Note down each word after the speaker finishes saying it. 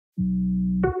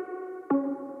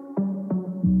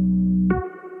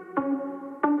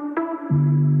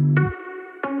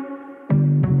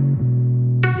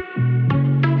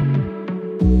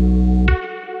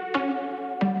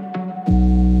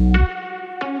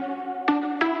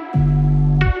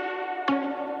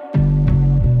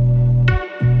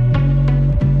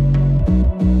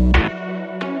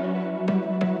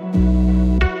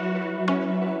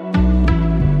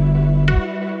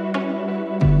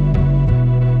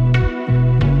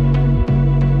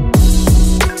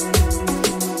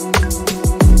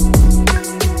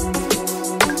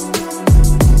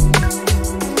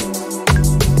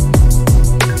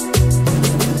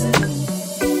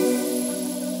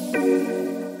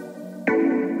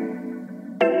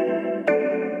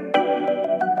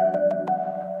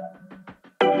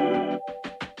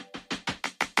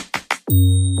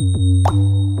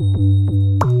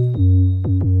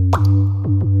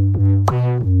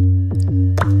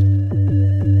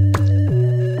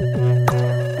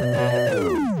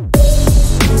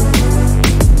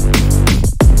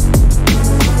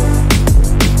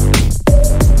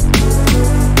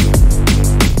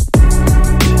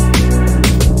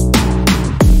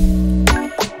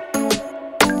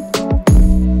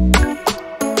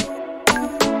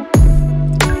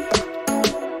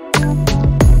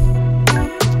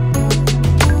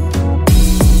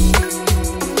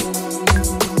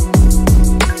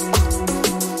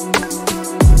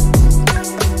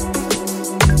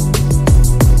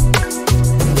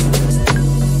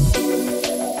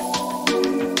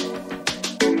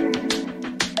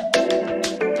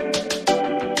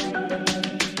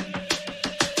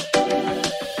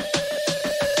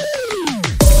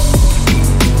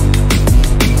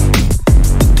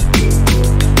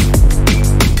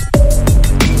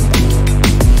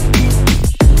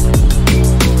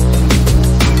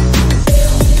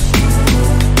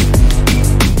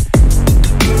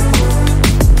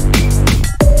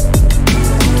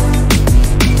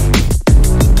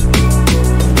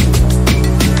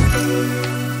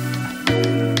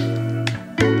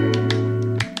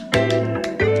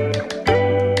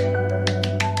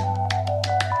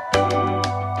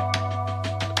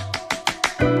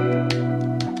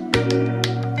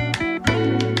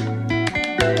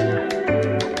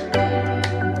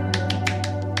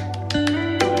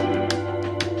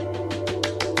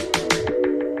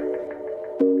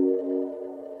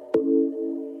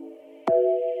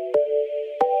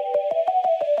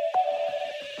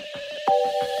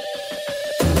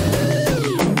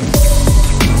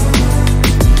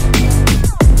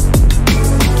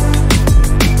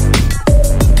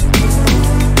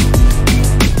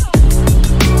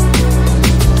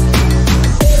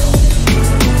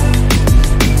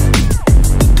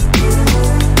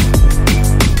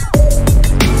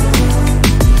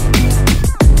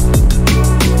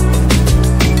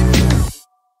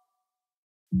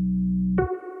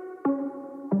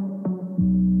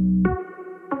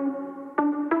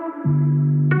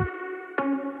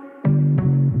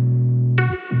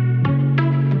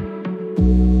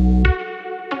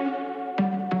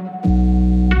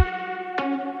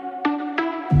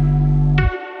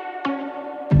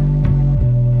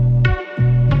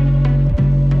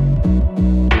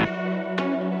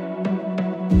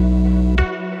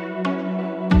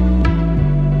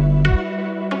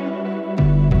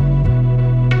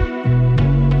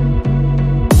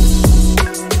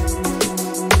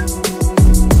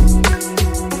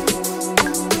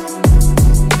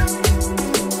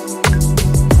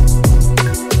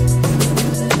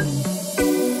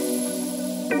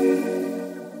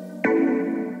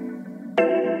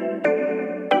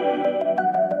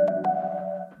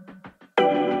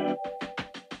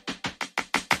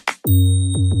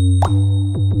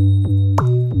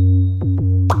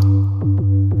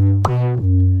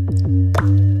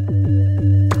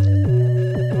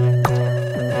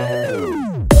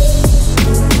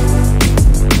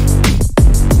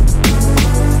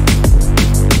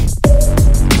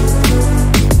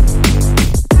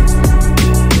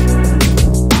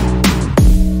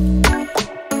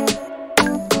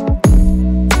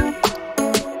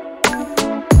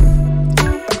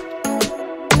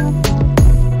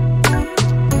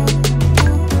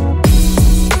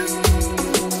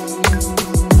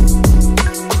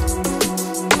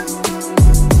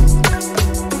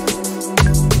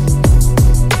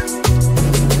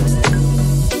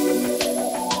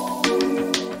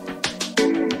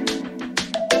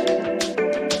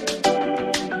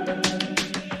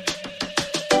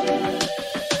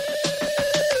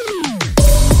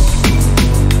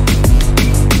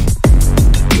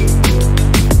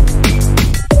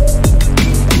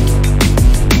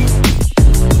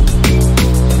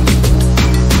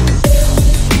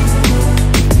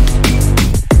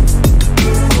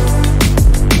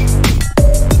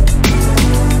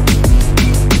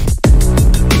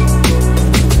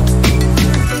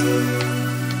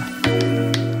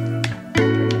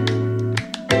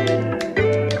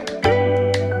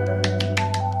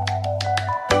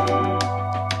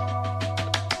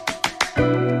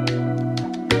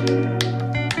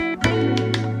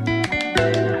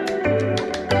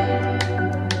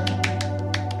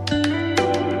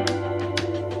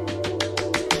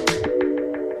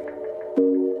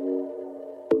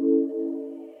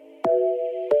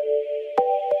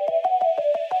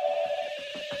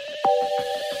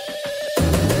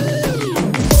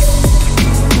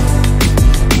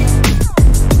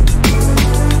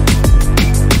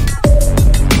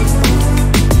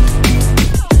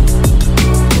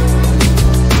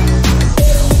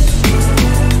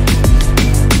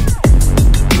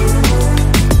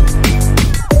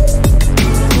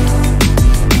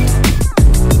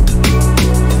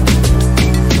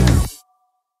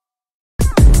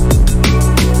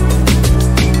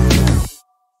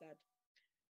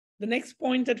next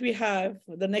point that we have,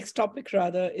 the next topic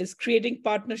rather, is creating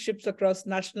partnerships across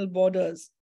national borders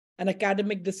and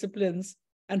academic disciplines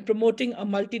and promoting a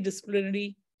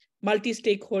multidisciplinary,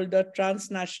 multi-stakeholder,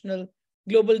 transnational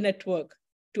global network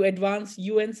to advance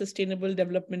UN Sustainable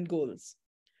Development Goals.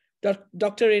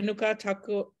 Dr. Renuka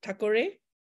Thakore,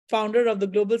 founder of the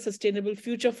Global Sustainable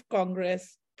Future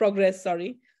Progress,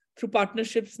 through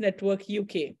Partnerships Network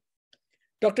UK.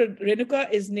 Dr. Renuka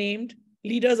is named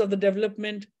Leaders of the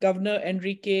Development Governor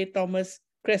Enrique Thomas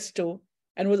Cresto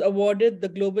and was awarded the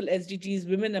Global SDGs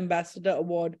Women Ambassador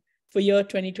Award for year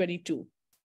 2022.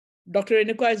 Dr.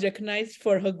 Renuka is recognized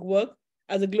for her work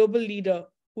as a global leader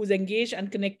who's engaged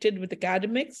and connected with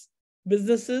academics,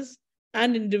 businesses,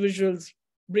 and individuals,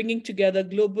 bringing together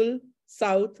global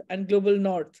South and global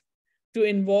North to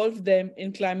involve them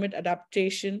in climate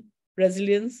adaptation,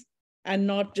 resilience, and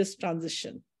not just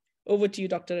transition. Over to you,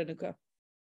 Dr. Renuka.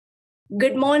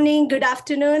 Good morning, good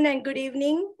afternoon, and good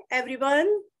evening, everyone.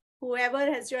 Whoever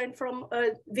has joined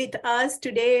with us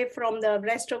today from the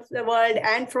rest of the world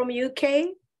and from UK.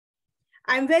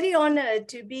 I'm very honored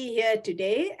to be here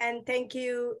today, and thank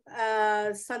you,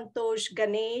 Santosh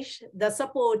Ganesh, the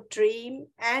support team,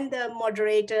 and the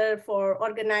moderator for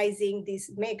organizing this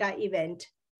mega event,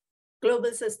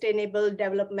 Global Sustainable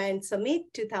Development Summit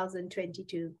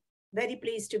 2022. Very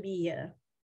pleased to be here.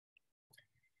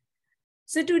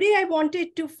 So today I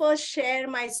wanted to first share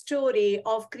my story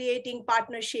of creating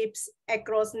partnerships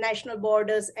across national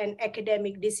borders and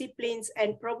academic disciplines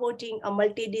and promoting a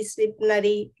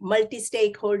multidisciplinary,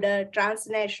 multi-stakeholder,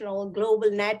 transnational global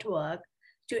network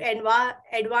to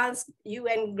advance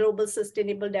UN Global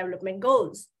Sustainable Development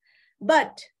Goals.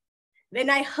 But when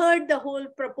I heard the whole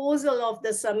proposal of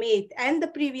the summit and the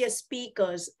previous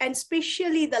speakers, and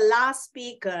especially the last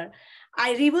speaker,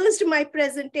 I reversed my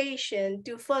presentation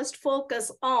to first focus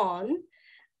on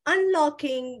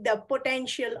unlocking the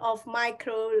potential of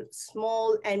micro,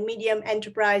 small, and medium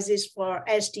enterprises for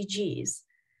SDGs.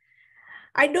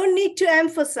 I don't need to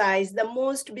emphasize that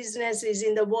most businesses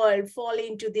in the world fall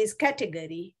into this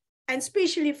category. And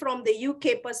especially from the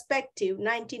UK perspective,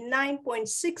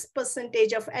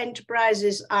 99.6% of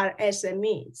enterprises are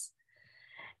SMEs.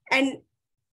 And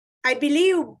I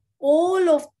believe all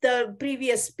of the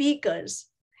previous speakers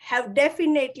have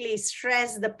definitely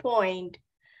stressed the point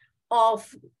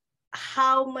of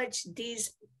how much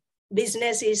these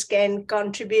businesses can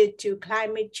contribute to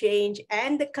climate change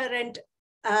and the current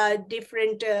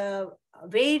different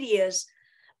various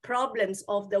problems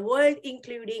of the world,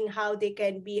 including how they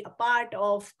can be a part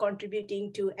of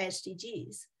contributing to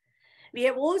SDGs. We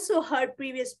have also heard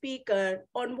previous speaker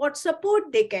on what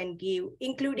support they can give,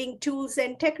 including tools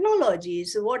and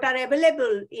technologies, what are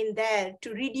available in there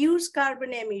to reduce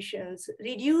carbon emissions,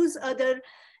 reduce other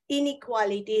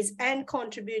inequalities, and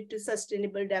contribute to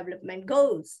sustainable development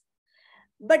goals.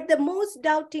 But the most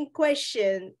doubting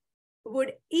question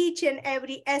would each and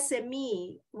every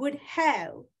SME would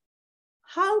have: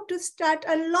 how to start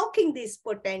unlocking these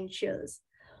potentials?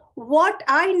 What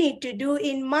I need to do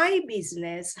in my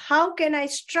business? How can I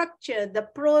structure the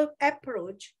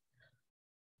approach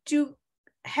to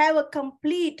have a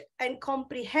complete and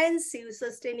comprehensive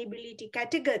sustainability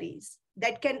categories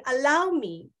that can allow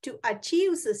me to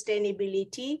achieve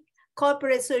sustainability,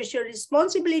 corporate social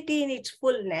responsibility in its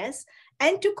fullness,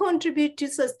 and to contribute to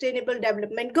sustainable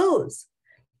development goals?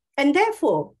 And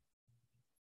therefore,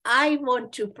 I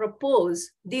want to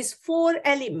propose these 4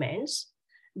 elements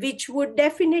which would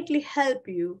definitely help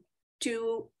you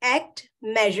to act,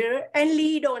 measure, and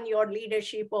lead on your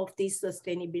leadership of this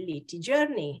sustainability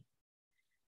journey.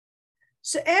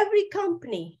 So every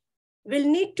company will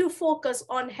need to focus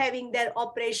on having their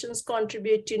operations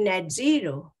contribute to net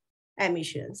zero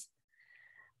emissions.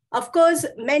 Of course,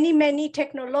 many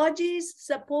technologies,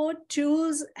 support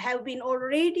tools have been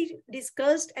already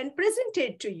discussed and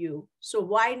presented to you. So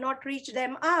why not reach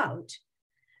them out?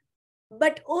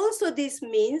 But also this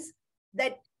means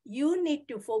that you need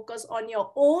to focus on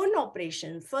your own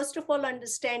operation. First of all,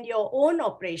 understand your own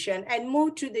operation and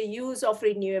move to the use of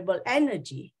renewable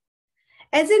energy.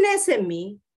 As an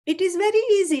SME, it is very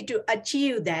easy to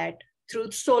achieve that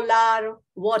through solar,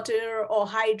 water, or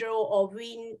hydro, or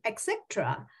wind,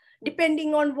 etc.,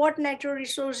 depending on what natural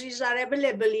resources are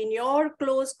available in your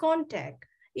close contact,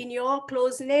 in your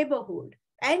close neighborhood,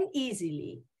 and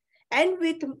easily, and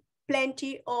with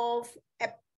plenty of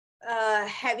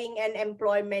having an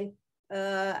employment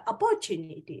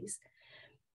opportunities.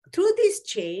 Through this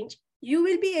change, you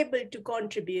will be able to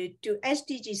contribute to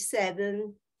SDG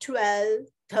 7, 12,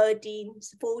 13,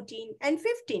 14, and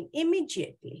 15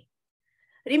 immediately.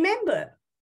 Remember,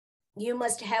 you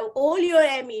must have all your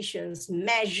emissions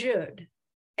measured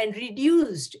and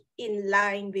reduced in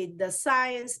line with the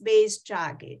science-based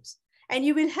targets. And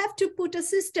you will have to put a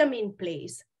system in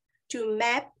place to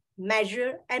map,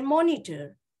 measure, and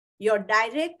monitor your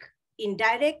direct,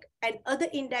 indirect, and other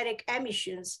indirect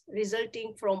emissions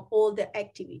resulting from all the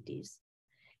activities.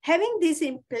 Having this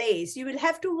in place, you will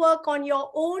have to work on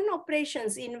your own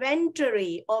operations,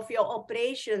 inventory of your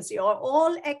operations, your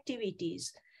all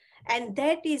activities. And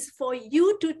that is for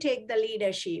you to take the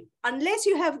leadership. Unless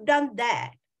you have done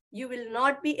that, you will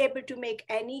not be able to make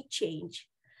any change.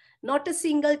 Not a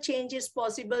single change is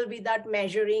possible without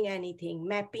measuring anything,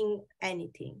 mapping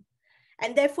anything.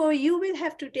 And therefore, you will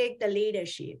have to take the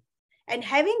leadership. And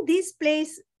having this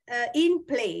in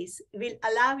place will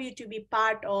allow you to be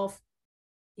part of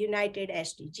United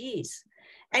SDGs.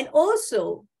 And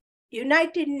also,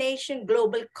 United Nations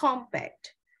Global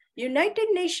Compact. United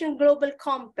Nations Global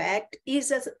Compact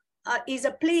is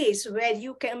a place where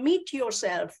you can commit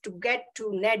yourself to get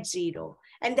to net zero.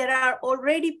 And there are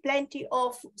already plenty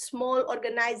of small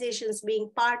organizations being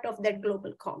part of that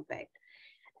Global Compact.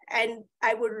 And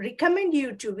I would recommend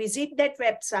you to visit that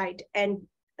website and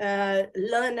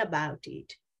learn about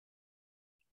it.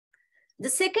 The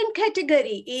second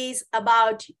category is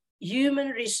about human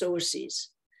resources.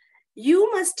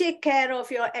 You must take care of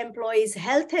your employees'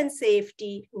 health and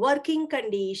safety, working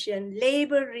condition,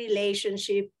 labor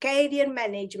relationship, career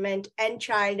management, and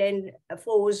child and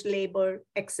forced labor,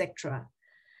 etc.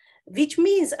 Which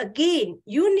means, again,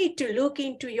 you need to look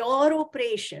into your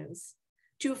operations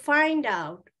to find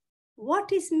out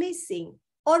what is missing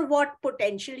or what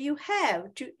potential you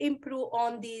have to improve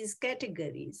on these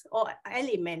categories or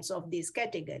elements of these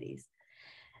categories.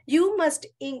 You must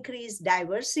increase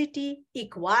diversity,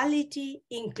 equality,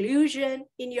 inclusion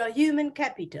in your human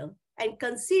capital and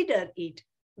consider it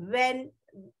when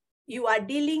you are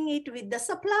dealing it with the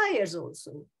suppliers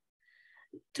also.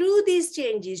 Through these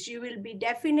changes, you will be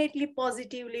definitely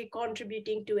positively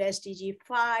contributing to SDG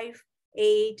 5,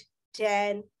 8,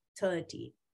 10,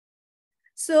 30.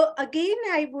 So again,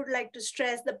 I would like to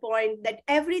stress the point that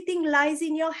everything lies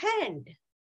in your hand.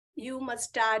 You must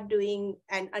start doing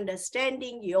and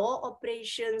understanding your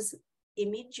operations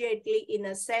immediately, in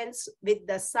a sense, with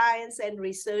the science and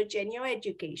research and your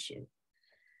education.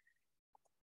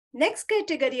 Next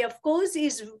category, of course,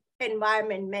 is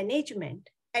environment management.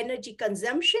 Energy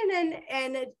consumption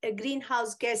and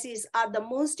greenhouse gases are the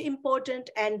most important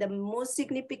and the most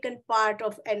significant part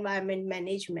of environment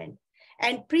management.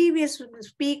 And previous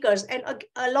speakers, and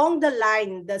along the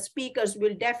line, the speakers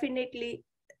will definitely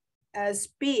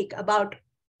speak about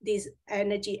this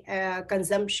energy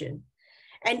consumption.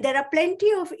 And there are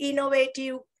plenty of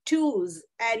innovative tools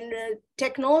and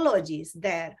technologies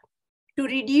there to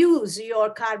reduce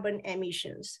your carbon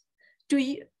emissions.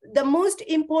 The most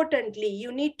importantly,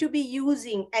 you need to be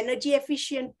using energy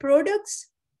efficient products.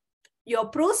 Your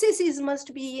processes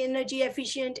must be energy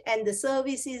efficient, and the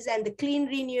services and the clean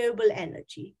renewable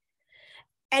energy.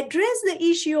 Address the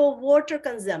issue of water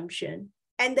consumption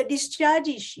and the discharge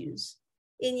issues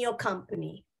in your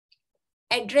company.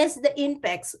 Address the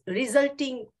impacts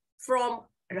resulting from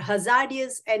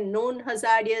hazardous and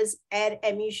non-hazardous air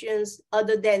emissions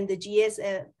other than the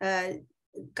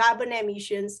carbon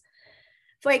emissions.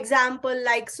 For example,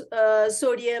 like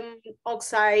sodium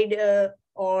oxide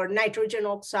or nitrogen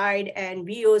oxide and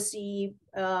VOC,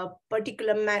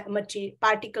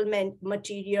 particle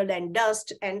material and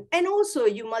dust. And also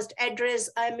you must address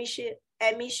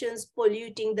emissions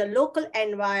polluting the local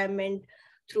environment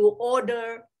through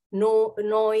odor,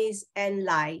 noise, and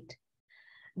light.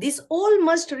 This all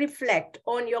must reflect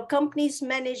on your company's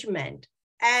management,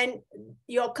 and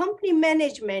your company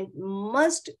management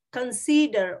must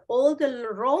consider all the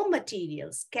raw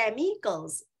materials,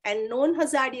 chemicals, and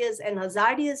non-hazardous and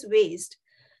hazardous waste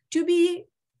to be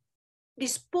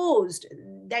disposed,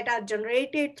 that are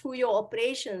generated through your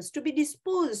operations, to be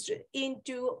disposed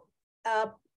into a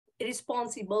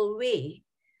responsible way.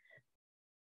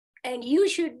 And you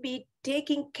should be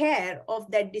taking care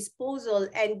of that disposal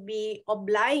and be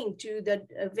obliging to the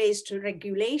waste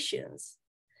regulations.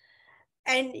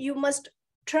 And you must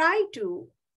try to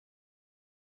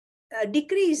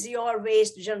decrease your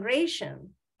waste generation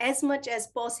as much as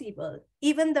possible,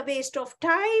 even the waste of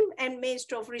time and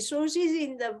waste of resources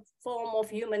in the form of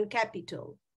human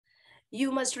capital.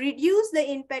 You must reduce the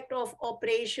impact of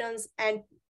operations and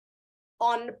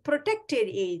on protected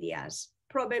areas,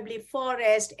 probably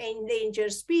forest,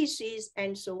 endangered species,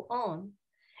 and so on.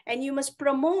 And you must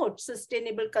promote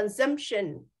sustainable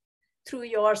consumption through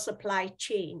your supply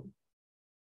chain.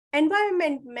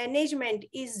 Environment management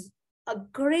is a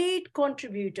great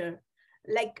contributor.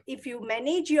 Like if you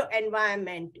manage your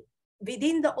environment,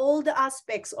 within all the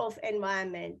aspects of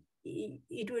environment, you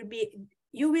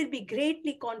will be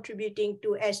greatly contributing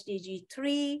to SDG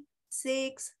 3,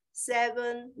 6,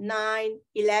 7, 9,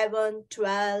 11,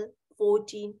 12,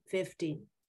 14, 15.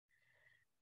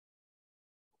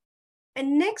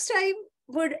 And next, I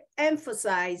would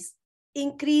emphasize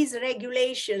increase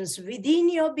regulations within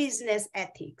your business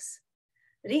ethics,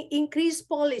 increase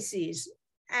policies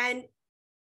and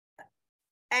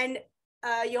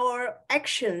your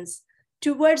actions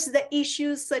towards the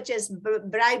issues such as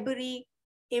bribery,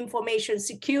 information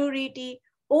security.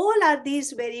 All are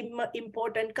these very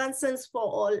important concerns for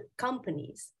all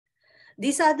companies.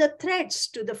 These are the threats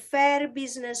to the fair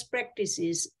business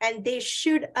practices, and they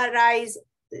should arise.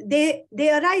 They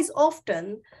arise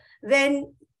often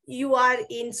when you are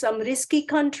in some risky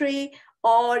country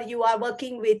or you are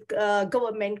working with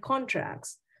government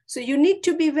contracts. So you need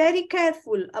to be very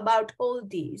careful about all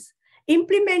these.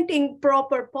 Implementing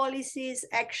proper policies,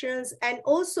 actions, and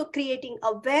also creating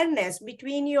awareness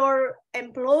between your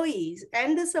employees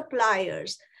and the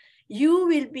suppliers. You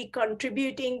will be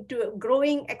contributing to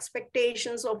growing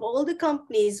expectations of all the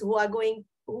companies who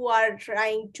are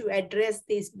trying to address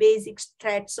these basic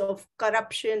threats of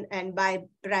corruption and by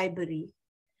bribery.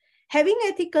 Having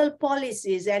ethical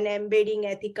policies and embedding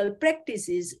ethical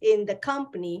practices in the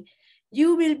company,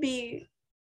 you will be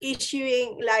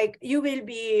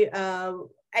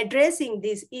addressing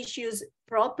these issues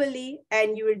properly,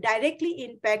 and you will directly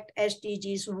impact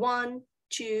SDGs 1,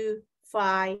 2,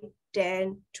 5,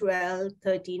 10, 12,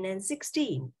 13, and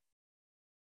 16.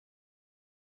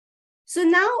 So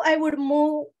now I would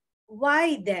move,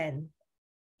 why then?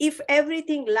 If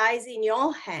everything lies in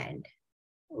your hand,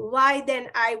 why then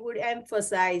I would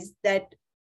emphasize that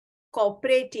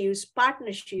cooperatives,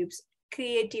 partnerships,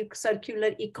 creative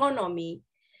circular economy,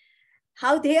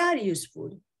 how they are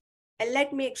useful. And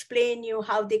let me explain you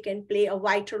how they can play a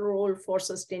vital role for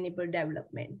sustainable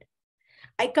development.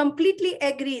 I completely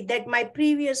agree that my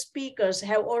previous speakers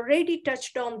have already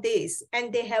touched on this,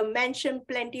 and they have mentioned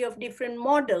plenty of different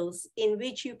models in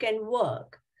which you can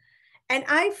work. And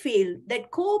I feel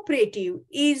that cooperative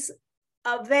is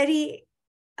a very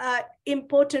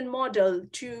important model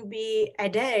to be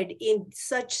adhered in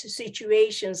such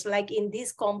situations, like in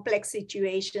these complex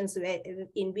situations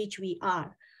in which we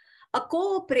are. A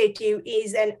cooperative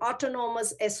is an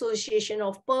autonomous association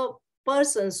of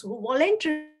persons who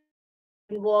voluntarily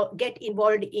get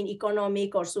involved in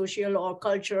economic or social or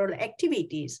cultural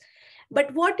activities.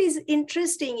 But what is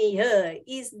interesting here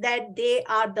is that they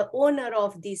are the owner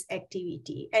of this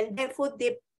activity, and therefore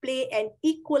they play an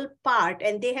equal part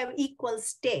and they have equal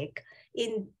stake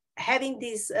in having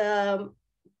this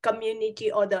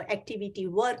community or the activity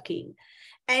working.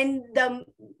 And the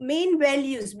main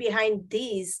values behind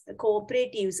these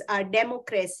cooperatives are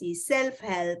democracy,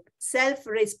 self-help,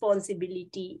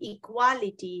 self-responsibility,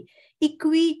 equality,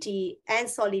 equity, and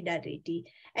solidarity.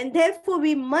 And therefore,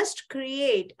 we must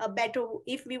create a better,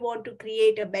 if we want to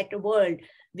create a better world,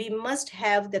 we must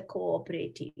have the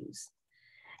cooperatives.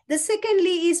 The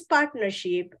secondly is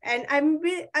partnership. And I'm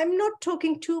not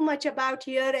talking too much about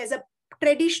here as a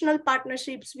traditional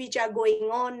partnerships which are going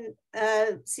on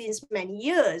since many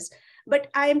years, but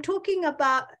I am talking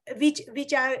about which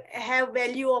have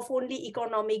value of only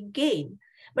economic gain.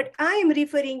 But I am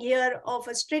referring here of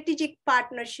a strategic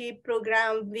partnership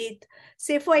program with,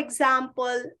 say, for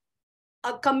example,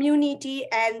 a community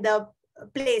and the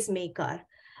placemaker.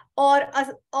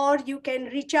 Or you can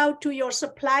reach out to your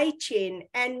supply chain,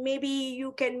 and maybe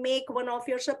you can make one of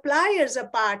your suppliers a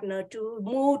partner to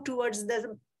move towards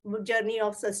the journey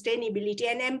of sustainability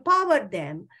and empower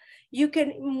them. You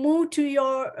can move to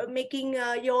your making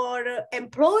your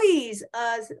employees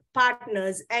as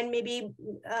partners, and maybe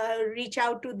reach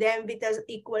out to them with an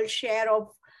equal share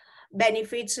of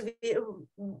benefits,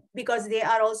 because they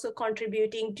are also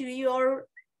contributing to your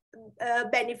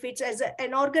benefits as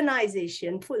an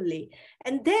organization fully.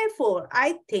 And therefore,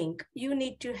 I think you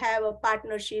need to have a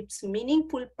partnerships,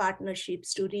 meaningful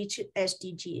partnerships to reach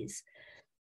SDGs.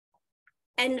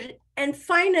 And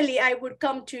finally, I would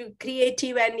come to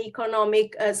creative and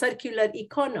economic circular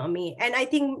economy. And I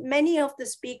think many of the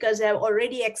speakers have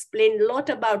already explained a lot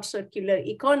about circular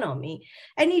economy.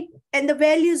 And the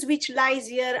values which lies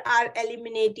here are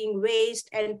eliminating waste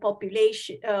and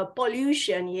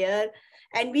pollution here.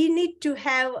 And we need to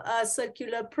have a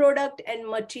circular product and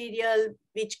material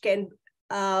which can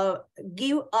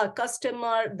give a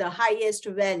customer the highest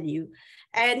value,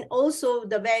 and also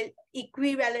the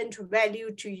equivalent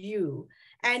value to you.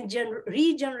 And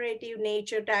regenerative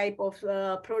nature type of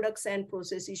products and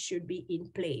processes should be in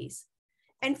place.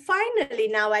 And finally,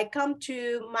 now I come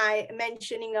to my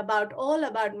mentioning about all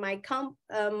about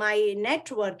my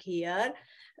network here.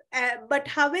 But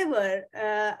however,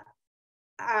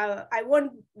 I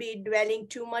won't be dwelling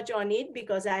too much on it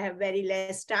because I have very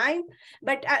less time.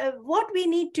 But what we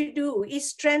need to do is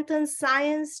strengthen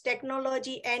science,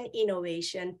 technology, and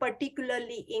innovation,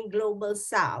 particularly in Global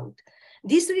South.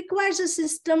 This requires a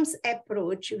systems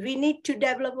approach. We need to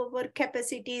develop our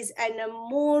capacities and a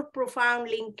more profound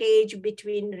linkage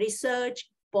between research,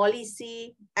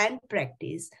 policy, and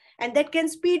practice. And that can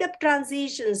speed up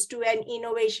transitions to an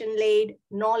innovation-led,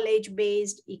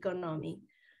 knowledge-based economy.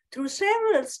 Through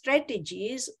several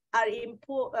strategies,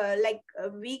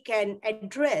 we can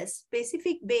address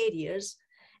specific barriers.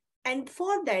 And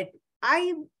for that,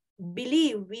 I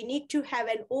believe we need to have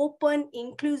an open,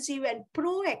 inclusive, and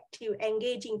proactive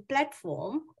engaging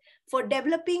platform for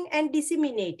developing and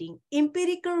disseminating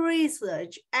empirical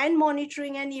research and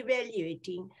monitoring and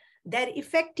evaluating their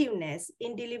effectiveness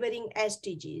in delivering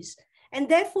SDGs. And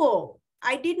therefore,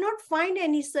 I did not find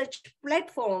any such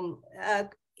platform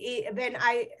when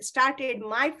I started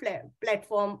my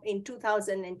platform in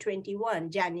 2021,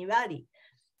 January.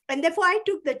 And therefore, I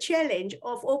took the challenge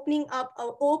of opening up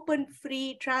an open,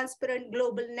 free, transparent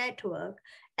global network,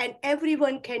 and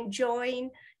everyone can join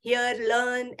here,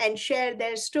 learn, and share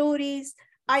their stories,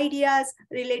 ideas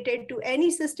related to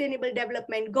any sustainable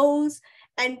development goals.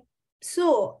 And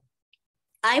so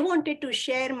I wanted to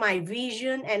share my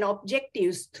vision and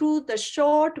objectives through the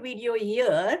short video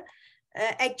here.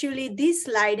 Actually, this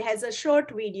slide has a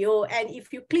short video, and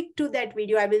if you click to that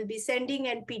video, I will be sending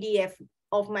a PDF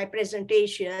of my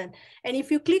presentation. And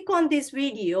if you click on this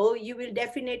video, you will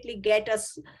definitely get a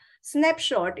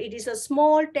snapshot. It is a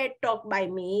small TED talk by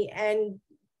me, and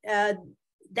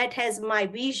that has my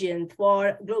vision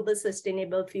for Global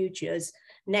Sustainable Futures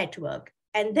Network.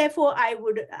 And therefore, I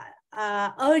would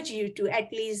urge you to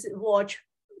at least watch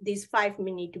this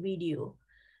 5-minute video.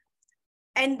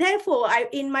 And therefore,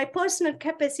 in my personal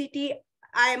capacity,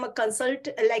 I am a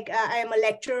consultant, I am a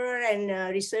lecturer and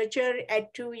a researcher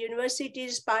at 2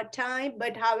 universities part-time.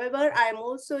 But however, I am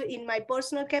also in my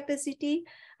personal capacity,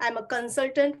 I'm a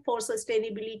consultant for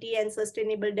sustainability and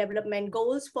sustainable development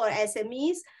goals for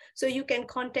SMEs. So you can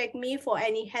contact me for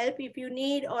any help if you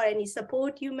need or any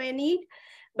support you may need.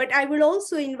 But I will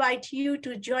also invite you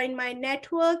to join my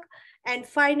network. And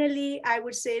finally, I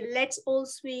would say, let's all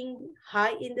swing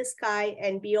high in the sky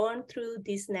and beyond through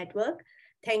this network.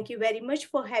 Thank you very much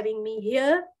for having me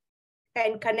here,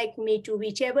 and connect me to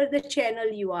whichever the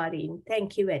channel you are in.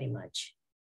 Thank you very much.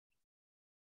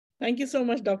 Thank you so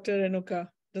much, Dr. Renuka.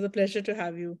 It was a pleasure to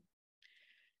have you.